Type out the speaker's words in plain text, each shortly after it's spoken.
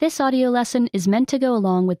This audio lesson is meant to go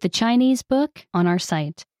along with the Chinese book on our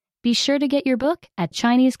site. Be sure to get your book at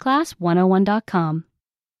ChineseClass101.com.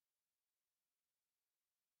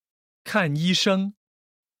 看医生，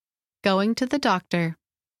 Going to the doctor.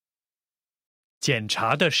 检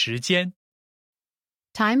查的时间，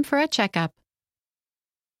 Time for a checkup.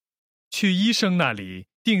 去医生那里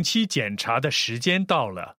定期检查的时间到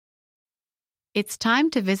了。 It's time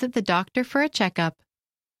to visit the doctor for a checkup.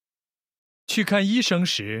 去看医生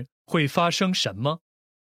时会发生什么？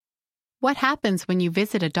 What happens when you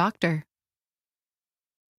visit a doctor?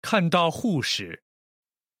 看到护士，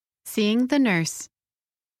 Seeing the nurse.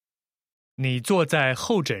 你坐在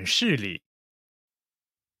候诊室里。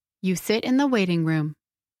 You sit in the waiting room.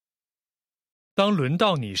 当轮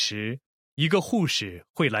到你时，一个护士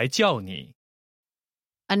会来叫你。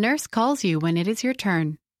 A nurse calls you when it is your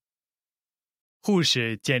turn. 护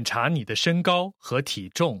士检查你的身高和体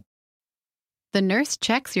重， The nurse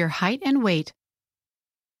checks your height and weight.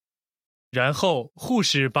 然后护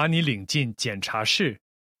士把你领进检查室。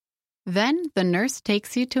 Then the nurse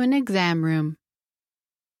takes you to an exam room.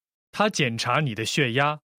 她检查你的血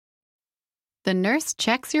压， The nurse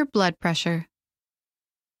checks your blood pressure.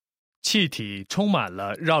 气体充满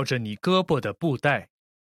了绕着你胳膊的布带。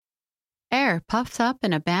 Air puffs up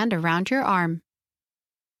in a band around your arm.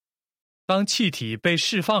 当气体被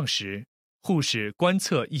释放时，护士观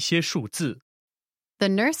测一些数字。 The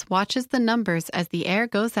nurse watches the numbers as the air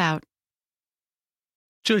goes out.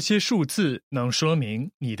 这些数字能说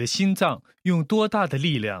明你的心脏用多大的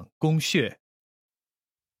力量供血。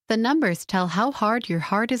 The numbers tell how hard your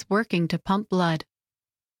heart is working to pump blood.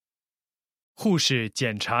 护士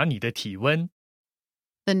检查你的体温，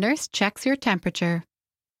 The nurse checks your temperature.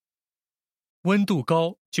 温度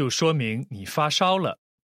高就说明你发烧了。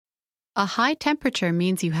 A high temperature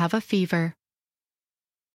means you have a fever.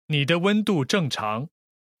 你的温度正常。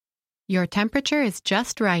 Your temperature is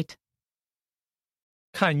just right.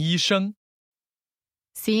 看医生，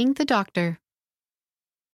 Seeing the doctor.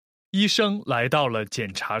 医生来到了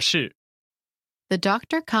检查室。 The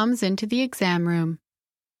doctor comes into the exam room.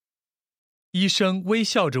 医生微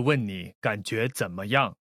笑着问你感觉怎么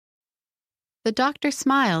样。 The doctor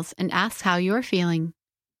smiles and asks how you are feeling.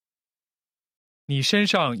 你身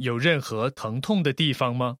上有任何疼痛的地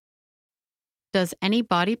方吗？ Does any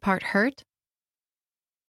body part hurt?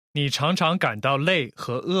 你常常感到累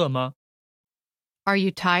和饿吗？ Are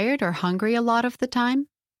you tired or hungry a lot of the time?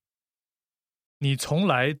 你从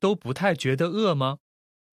来都不太觉得饿吗？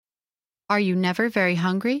 Are you never very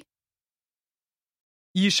hungry?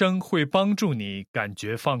 医生会帮助你感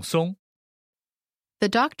觉放松。 The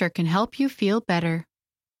doctor can help you feel better.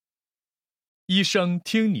 医生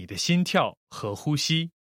听你的心跳和呼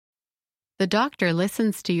吸。 The doctor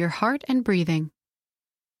listens to your heart and breathing.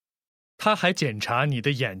 他还检查你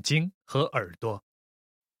的眼睛和耳朵。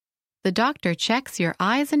 The doctor checks your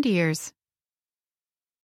eyes and ears.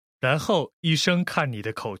 然后医生看你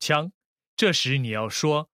的口腔，这时你要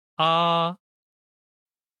说啊。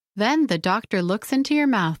 Then the doctor looks into your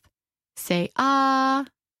mouth. Say, ah.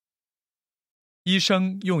 医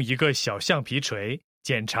生用一个小橡皮锤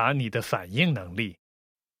检查你的反应能力。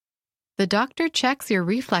 The doctor checks your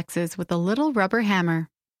reflexes with a little rubber hammer.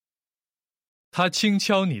 他轻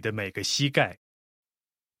敲你的每个膝盖。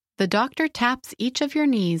 The doctor taps each of your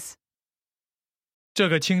knees. 这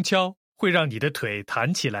个轻敲会让你的腿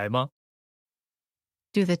弹起来吗？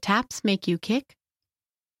 Do the taps make you kick?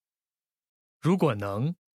 如果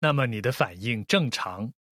能，那么你的反应正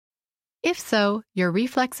常。 If so, your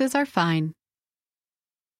reflexes are fine.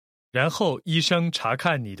 然后医生查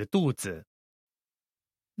看你的肚子。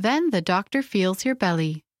 Then the doctor feels your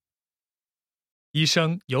belly. 医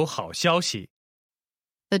生有好消息，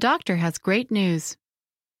 The doctor has great news.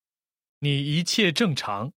 你一切正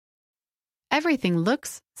常。 Everything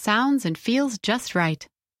looks, sounds, and feels just right.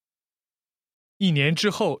 1年之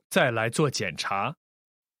后再来做检查。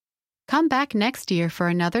 Come back next year for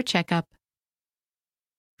another checkup.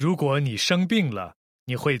 如果你生病了，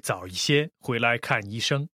你会早一些回来看医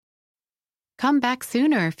生。 Come back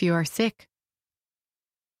sooner if you are sick.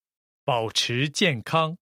 保持健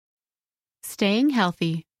康， Staying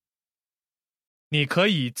healthy. 你可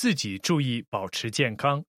以自己注意保持健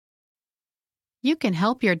康。 You can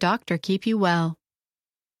help your doctor keep you well.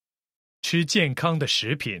 吃健康的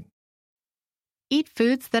食品， Eat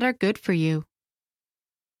foods that are good for you.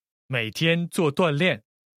 每天做锻炼，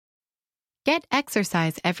 Get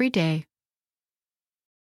exercise every day.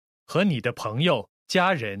 和你的朋友、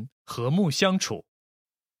家人和睦相处。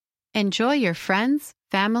 Enjoy your friends,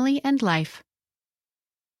 family, and life. 《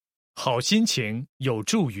好心情有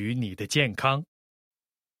助于你的健康。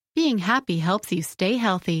Being happy helps you stay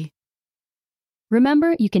healthy.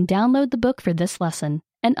 Remember, you can download the book for this lesson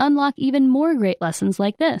and unlock even more great lessons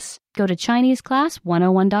like this. Go to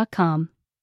ChineseClass101.com.